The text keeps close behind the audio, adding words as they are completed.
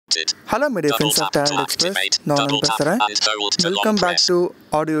Hello, my dear friends of Talent Express. நான் பேசுகிறேன். Welcome back to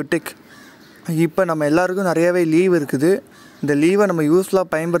audio tech. இப்போ நம்ம எல்லாருக்கும் நிறையவே லீவ் இருக்குது. இந்த லீவை நம்ம யூஸ்ஃபுல்லாக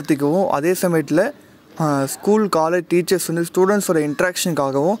பயன்படுத்திக்கவும், அதே சமயத்தில் ஸ்கூல் காலேஜ் டீச்சர்ஸ் வந்து ஸ்டூடெண்ட்ஸோட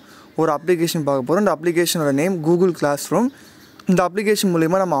இன்ட்ராக்ஷனுக்காகவும் ஒரு அப்ளிகேஷன் பார்க்க போகிறோம். இந்த அப்ளிகேஷனோட நேம் கூகுள் கிளாஸ் ரூம். இந்த அப்ளிகேஷன்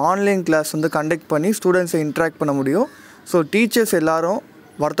மூலிமா நம்ம ஆன்லைன் கிளாஸ் வந்து கண்டக்ட் பண்ணி ஸ்டூடெண்ட்ஸை இன்ட்ராக்ட் பண்ண முடியும். ஸோ டீச்சர்ஸ் எல்லோரும்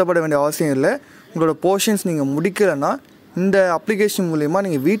வருத்தப்பட வேண்டிய அவசியம் இல்லை. உங்களோட போர்ஷன்ஸ் நீங்கள் முடிக்கலைன்னா இந்த அப்ளிகேஷன் மூலிமா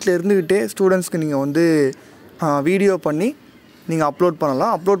நீங்கள் வீட்டில் இருந்துக்கிட்டே ஸ்டூடெண்ட்ஸ்க்கு நீங்கள் வந்து வீடியோ பண்ணி நீங்கள் அப்லோட்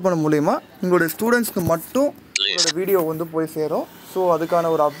பண்ணலாம். அப்லோட் பண்ண மூலிமா உங்களோட ஸ்டூடெண்ட்ஸ்க்கு மட்டும் உங்களோட வீடியோ வந்து போய் சேரும். ஸோ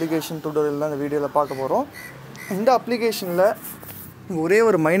அதுக்கான ஒரு அப்ளிகேஷன் டியூட்டோரியல் தான் இந்த வீடியோவில் பார்க்க போகிறோம். இந்த அப்ளிகேஷனில் ஒரே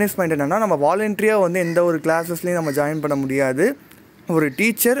ஒரு மைனஸ் பாயிண்ட் என்னென்னா, நம்ம வாலண்டரியாக வந்து எந்த ஒரு கிளாஸஸ்லேயும் நம்ம ஜாயின் பண்ண முடியாது. ஒரு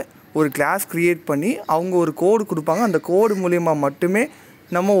டீச்சர் ஒரு கிளாஸ் க்ரியேட் பண்ணி அவங்க ஒரு கோடு கொடுப்பாங்க. அந்த கோடு மூலிமா மட்டுமே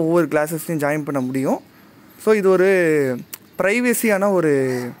நம்ம ஒவ்வொரு கிளாஸஸ்லையும் ஜாயின் பண்ண முடியும். ஸோ இது ஒரு ப்ரைவசியான ஒரு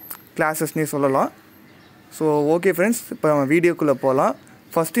கிளாஸஸ்னே சொல்லலாம். ஸோ ஓகே ஃப்ரெண்ட்ஸ், இப்போ நம்ம வீடியோக்குள்ளே போகலாம்.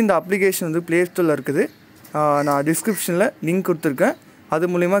 ஃபஸ்ட்டு இந்த அப்ளிகேஷன் வந்து ப்ளே ஸ்டோரில் இருக்குது. நான் டிஸ்கிரிப்ஷனில் லிங்க் கொடுத்துருக்கேன். அது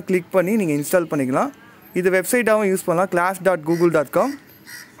மூலிமா கிளிக் பண்ணி நீங்கள் இன்ஸ்டால் பண்ணிக்கலாம். இது வெப்சைட்டாகவும் யூஸ் பண்ணலாம், class.google.com.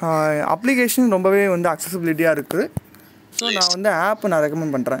 அப்ளிகேஷன் ரொம்பவே வந்து அக்சசிபிலிட்டியாக இருக்குது. ஸோ நான் வந்து ஆப்பை நான்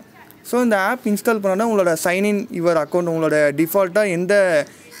ரெக்கமெண்ட் பண்ணுறேன். ஸோ இந்த ஆப் இன்ஸ்டால் பண்ணோன்னா உங்களோட சைன்இன் யுவர் அக்கௌண்ட், உங்களோட டிஃபால்ட்டாக எந்த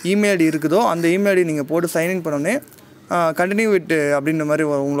இமெயில் ஐடி இருக்குதோ அந்த இமெயில் ஐடி நீங்கள் போட்டு சைன்இன் பண்ணோன்னே கண்டினியூ வித் அப்படின்ற மாதிரி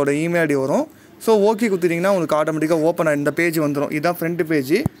வரும், உங்களோட இமெயில் ஐடி வரும். ஸோ ஓகே கொடுத்துட்டிங்கன்னா உங்களுக்கு ஆட்டோமேட்டிக்காக ஓப்பன் ஆகி இந்த பேஜ் வந்துடும். இதுதான் ஃப்ரண்ட்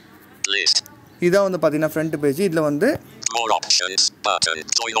பேஜ். இதான் வந்து பார்த்தீங்கன்னா ஃப்ரண்ட் பேஜ். இதில் வந்து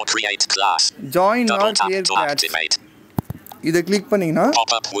ஜாயின் ஆர் கிரியேட் கிளாஸ் இதை கிளிக் பண்ணிங்கன்னா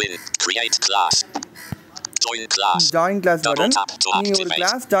ஜாயின் கிளாஸ் பட்டன். நீங்கள் ஒரு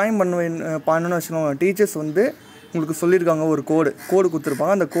கிளாஸ் ஜாயின் பண்ணணும்னு வச்சுக்கோங்க. டீச்சர்ஸ் வந்து உங்களுக்கு சொல்லியிருக்காங்க, ஒரு கோடு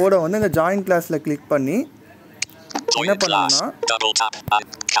கொடுத்துருப்பாங்க. அந்த கோடை வந்து இந்த ஜாயின் கிளாஸில் கிளிக் பண்ணி என்ன பண்ணணும்னா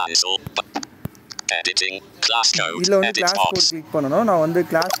இதில் வந்து கிளாஸ் கோட் கிளிக் பண்ணணும். நான் வந்து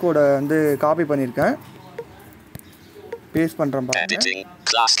கிளாஸ் கோடை வந்து காப்பி பண்ணியிருக்கேன், பேஸ்ட் பண்ணுறேன் பாருங்க.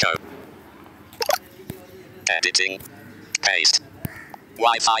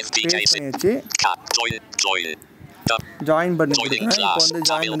 பண்ணியாச்சு. ஜாயின் பண்ணி கொடுக்குறேன். இப்போ வந்து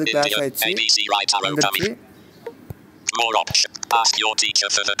ஜாயின் வந்து கிளாஸ் ஆயிடுச்சு, வந்துருச்சு.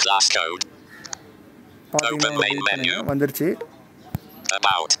 வந்துருச்சு.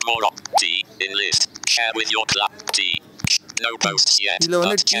 இதில்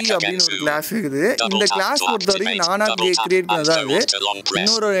வந்து டி அப்படின்னு ஒரு கிளாஸ் இருக்குது. இந்த கிளாஸ் பொறுத்த வரைக்கும் நானாக கிரியேட் பண்ணதா இது.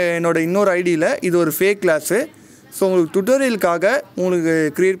 இன்னொரு ஐடியில் இது ஒரு ஃபேக் கிளாஸு. ஸோ உங்களுக்கு டுட்டோரியலுக்காக உங்களுக்கு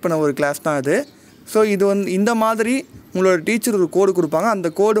க்ரியேட் பண்ண ஒரு கிளாஸ் தான் அது. ஸோ இது வந்து இந்த மாதிரி உங்களோட டீச்சர் ஒரு கோடு கொடுப்பாங்க. அந்த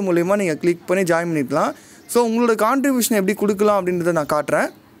கோடு மூலிமா நீங்கள் கிளிக் பண்ணி ஜாயின் பண்ணிக்கலாம். ஸோ உங்களோட கான்ட்ரிபியூஷன் எப்படி கொடுக்கலாம் அப்படின்றத நான் காட்டுறேன்.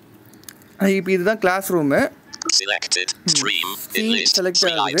 இப்போ இதுதான் கிளாஸ் ரூமு. செலக்ட்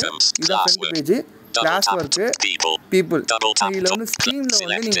ஆகுது. இதுதான் front page. Class work, people. இதில் வந்து ஸ்க்ரீனில்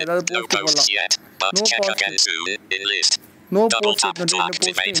வந்து நீங்கள் ஏதாவது போஸ்ட் பண்ணலாம். நோ போஸ்ட்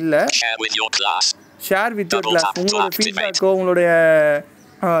இல்லை. Share with your class. உங்களோட ஃபீட்பேக்கோ உங்களுடைய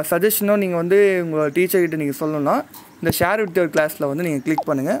சஜஷனோ நீங்கள் வந்து உங்களோட டீச்சர்கிட்ட நீங்கள் சொல்லணும்னா இந்த ஷேர் வித் யுவர் கிளாஸில் வந்து நீங்கள் கிளிக்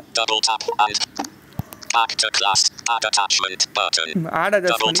பண்ணுங்கள். Add attachment.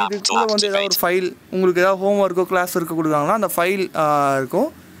 இதுக்குள்ளே வந்து ஏதாவது ஒரு ஃபைல், உங்களுக்கு ஏதாவது ஹோம் ஒர்க்கோ கிளாஸ் ஒர்க்கோ கொடுக்குறாங்கன்னா அந்த ஃபைல் இருக்கும்,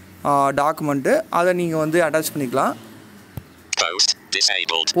 டாக்குமெண்ட்டு, அதை நீங்கள் வந்து அட்டாச் பண்ணிக்கலாம்.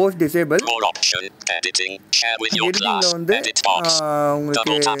 Post disable. எடிட்டிங்கில் வந்து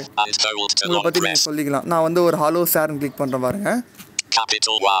உங்களுக்கு உங்களை பற்றி நீங்கள் சொல்லிக்கலாம். நான் வந்து ஒரு ஹலோ சார்னு கிளிக் பண்ணுறேன் பாருங்க.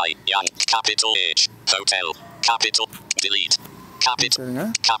 capital Y young capital H hotel capital delete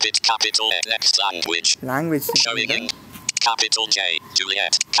capital next language showing capital J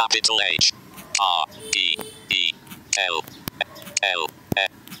Juliet capital H R E E L L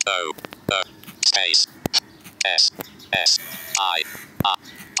O space S S I R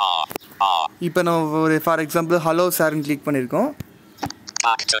R. இப்போ நம்ம ஒரு for example hello சார்னு click பண்ணியிருக்கோம்.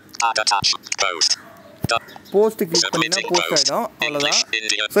 Post click பண்ணினா post ஆகிடும், அவ்வளோதான்.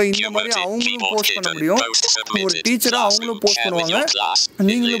 So இந்த மாதிரி அவங்களும் போஸ்ட் பண்ண முடியும். ஒரு டீச்சராக அவங்களும் போஸ்ட் பண்ணுவாங்க,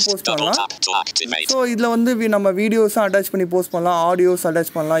 நீங்களும் போஸ்ட் பண்ணலாம். ஸோ இதில் வந்து நம்ம வீடியோஸும் அட்டாச் பண்ணி போஸ்ட் பண்ணலாம், ஆடியோஸ்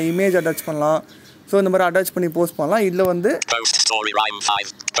அட்டாச் பண்ணலாம், இமேஜ் அட்டாச் பண்ணலாம். ஸோ இந்த மாதிரி அட்டாச் பண்ணி போஸ்ட் பண்ணலாம். இதில் வந்து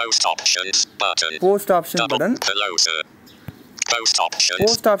post option button.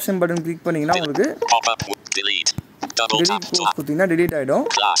 Post option button click பண்ணிங்கன்னா உங்களுக்கு delete போஸ்ட் கொடுத்தீங்கன்னா delete ஆகிடும்.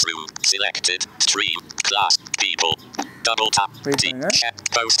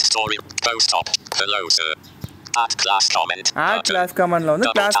 ஆட் கிளாஸ் கமெண்ட்ல வந்து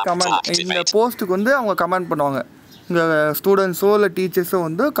கிளாஸ் கமெண்ட் இந்த போஸ்ட்டுக்கு வந்து அவங்க கமெண்ட் பண்ணுவாங்க. இங்கே ஸ்டூடெண்ட்ஸோ இல்லை டீச்சர்ஸோ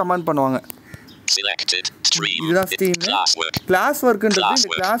வந்து கமெண்ட் பண்ணுவாங்க. Selected. Stream. இதுதான் ஸ்ட்ரீம். Classwork. கிளாஸ் ஒர்க்ன்றது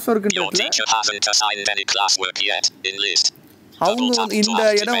இந்த class Your ஒர்க்ன்றதுல teacher hasn't assigned any classwork yet. In list. அவங்க வந்து இந்த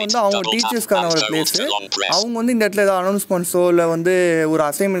இடம் வந்து அவங்க டீச்சர்ஸ்க்கான ஒரு பிளேஸ். அவங்க வந்து இந்த இடத்துல ஏதாவது அனௌன்ஸ்மெண்ட்ஸோ இல்லை வந்து ஒரு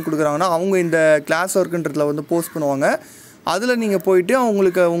அசைன்மெண்ட் கொடுக்குறாங்கன்னா அவங்க இந்த கிளாஸ் ஒர்க்குன்றதுல வந்து போஸ்ட் பண்ணுவாங்க. அதில் நீங்கள் போயிட்டு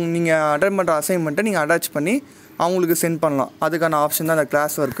அவங்களுக்கு நீங்கள் அட்டெண்ட் பண்ணுற அசைன்மெண்ட்டை நீங்கள் அட்டாச் பண்ணி அவங்களுக்கு சென்ட் பண்ணலாம். அதுக்கான ஆப்ஷன் தான் அந்த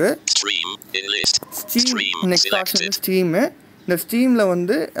class work. Stream. Next option stream. இந்த ஸ்ட்ரீமில்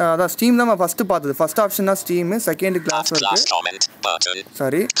வந்து அதான் ஸ்ட்ரீம் தான் நம்ம ஃபஸ்ட்டு பார்த்தது. ஃபஸ்ட் ஆப்ஷன் தான் stream, second class work,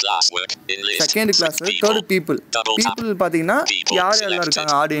 sorry second class work, third people பார்த்தீங்கன்னா யார் யாரெல்லாம்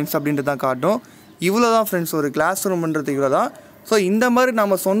இருக்காங்க ஆடியன்ஸ் அப்படின்ட்டு தான் காட்டும். இவ்வளோ தான் ஃப்ரெண்ட்ஸ் ஒரு கிளாஸ் ரூம்ன்றது இவ்வளோ தான். ஸோ இந்த மாதிரி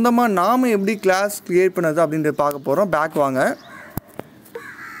நம்ம சொந்தமாக நாம் எப்படி கிளாஸ் க்ரியேட் பண்ணது அப்படின்ட்டு பார்க்க போகிறோம். பேக் வாங்க.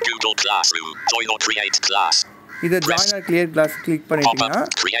 இதை join R create class click பண்ணிட்டீங்கன்னா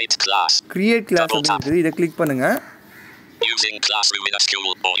கிரியேட் கிளாஸ் அப்படின்றது இதை கிளிக் பண்ணுங்கள். Using classroom in a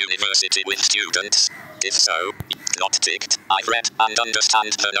school or university with students? If so, not ticked. I've read and understand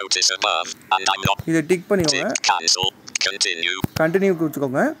the notice above, and I'm not. இதை tick பண்ணிக்கோங்க. Cancel. Continue. Continue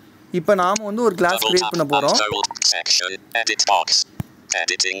கொடுத்துக்கோங்க. இப்போ நாம வந்து ஒரு கிளாஸ் கிரியேட் பண்ண போறோம். Section edit box.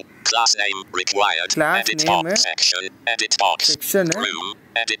 Editing class name required. Class edit name box section edit box. Section room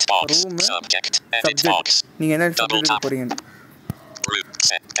edit box. Room subject edit box. நீங்க என்ன சப்ஜெக்ட் போறீங்க?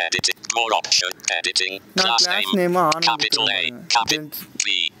 Editing more option editing class name capital A capital B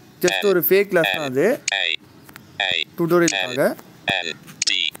just ஒரு fake class தான் அது tutorialக்காக N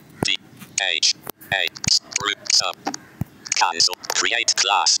D D H A group sub cancel create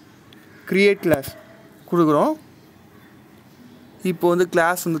class கொடுக்குறோம். இப்போ வந்து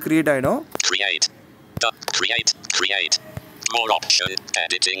class வந்து கிரியேட் ஆயிடும். create more option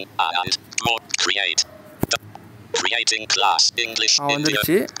editing and more creating class English India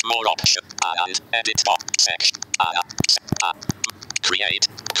more option and edit box section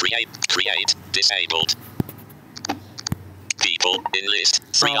create disabled people in list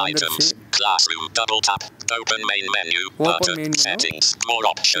 3 items classroom double tap open main menu button settings more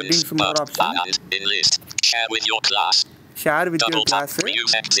options and in list share with your class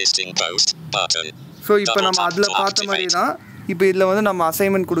reuse existing post button. So இப்போ நம்ம அதுல பார்த்த மாதிரி தான் இப்போ இதில் வந்து நம்ம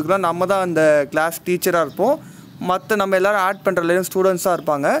அசைன்மெண்ட் கொடுக்கலாம். நம்ம தான் அந்த கிளாஸ் டீச்சராக இருப்போம். மற்ற நம்ம எல்லோரும் ஆட் பண்ணுறதுலையும் ஸ்டூடெண்ட்ஸாக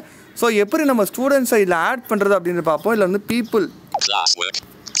இருப்பாங்க. ஸோ எப்படி நம்ம ஸ்டூடெண்ட்ஸை இதில் ஆட் பண்ணுறது அப்படின்னு பார்ப்போம். இதில் வந்து பீப்புள்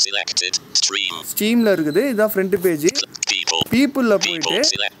ஸ்ட்ரீமில் இருக்குது. இதுதான் ஃப்ரண்ட் பேஜ். பீப்புளில் போயிட்டு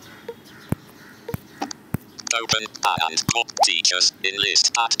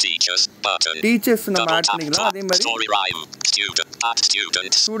டீச்சர்ஸ் நம்ம ஆட் பண்ணிக்கலாம். அதே மாதிரி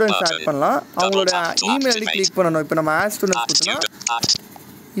ஸ்டூடெண்ட்ஸ் ஆட் பண்ணலாம். அவங்களோட இமெயில் ஐடி கிளிக் பண்ணணும். இப்போ நம்ம ஆட் ஸ்டூடெண்ட்ஸ் கொடுத்தோம்னா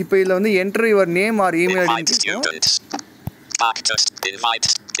இப்போ இதில் வந்து enter your name R email ID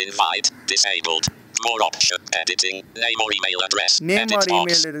name R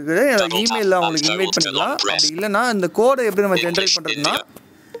email இருக்குது. இமெயிலில் அவங்களுக்கு இன்வைட் பண்ணிக்கலாம். அப்படி இல்லைன்னா இந்த கோடை எப்படி நம்ம ஜென்ரேட் பண்ணுறதுன்னா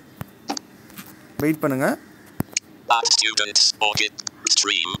வெயிட் பண்ணுங்க.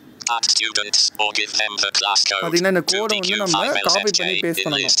 பார்த்தீங்கன்னா இந்த கோடை வந்து நம்ம காப்பி பண்ணி பேஸ்ட்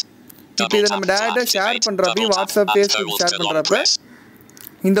பண்ணணும். இப்போ இதை நம்ம டேரெக்டாக ஷேர் பண்ணுறப்ப வாட்ஸ்அப் ஃபேஸ்புக் ஷேர் பண்ணுறப்ப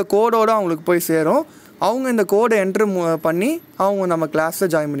இந்த கோடோடு அவங்களுக்கு போய் சேரும். அவங்க இந்த கோடை என்ட்ரு பண்ணி அவங்க நம்ம கிளாஸில்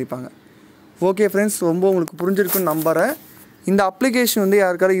ஜாயின் பண்ணிப்பாங்க. ஓகே ஃப்ரெண்ட்ஸ், ரொம்ப உங்களுக்கு புரிஞ்சிருக்குன்னு நம்புகிறேன். இந்த அப்ளிகேஷன் வந்து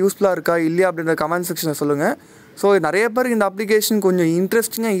யாருக்காவது யூஸ்ஃபுல்லாக இருக்கா இல்லையா அப்படின்ற கமெண்ட் செக்ஷனில் சொல்லுங்கள். ஸோ நிறைய பேருக்கு இந்த அப்ளிகேஷன் கொஞ்சம்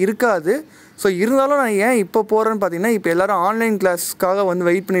இன்ட்ரெஸ்டிங்காக இருக்காது. ஸோ இருந்தாலும் நான் ஏன் இப்போ போகிறேன்னு பார்த்தீங்கன்னா, இப்போ எல்லோரும் ஆன்லைன் கிளாஸ்க்காக வந்து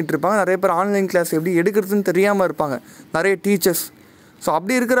வெயிட் பண்ணிகிட்டு இருப்பாங்க. நிறைய பேர் ஆன்லைன் கிளாஸ் எப்படி எடுக்கிறதுன்னு தெரியாமல் இருப்பாங்க, நிறைய டீச்சர்ஸ். ஸோ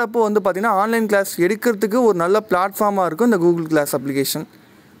அப்படி இருக்கிறப்போ வந்து பார்த்திங்கன்னா ஆன்லைன் கிளாஸ் எடுக்கிறதுக்கு ஒரு நல்ல பிளாட்ஃபார்மாக இருக்கும் இந்த Google class application.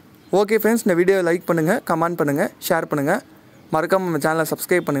 Okay friends, இந்த வீடியோவை லைக் பண்ணுங்கள், கமெண்ட் பண்ணுங்கள், ஷேர் பண்ணுங்கள். மறக்காமல் நம்ம சேனலை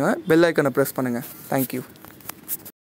சப்ஸ்கிரைப் பண்ணுங்கள், பெல் ஐக்கனை ப்ரெஸ் பண்ணுங்கள். தேங்க்யூ.